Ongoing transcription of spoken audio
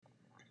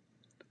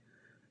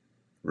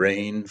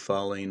Rain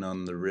falling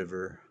on the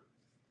river,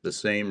 the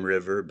same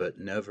river but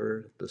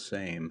never the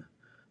same.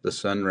 The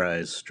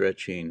sunrise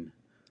stretching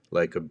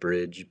like a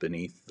bridge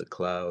beneath the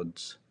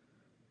clouds,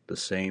 the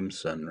same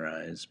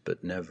sunrise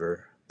but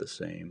never the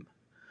same.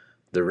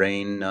 The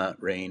rain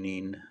not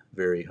raining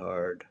very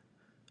hard,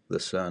 the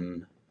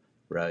sun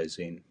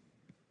rising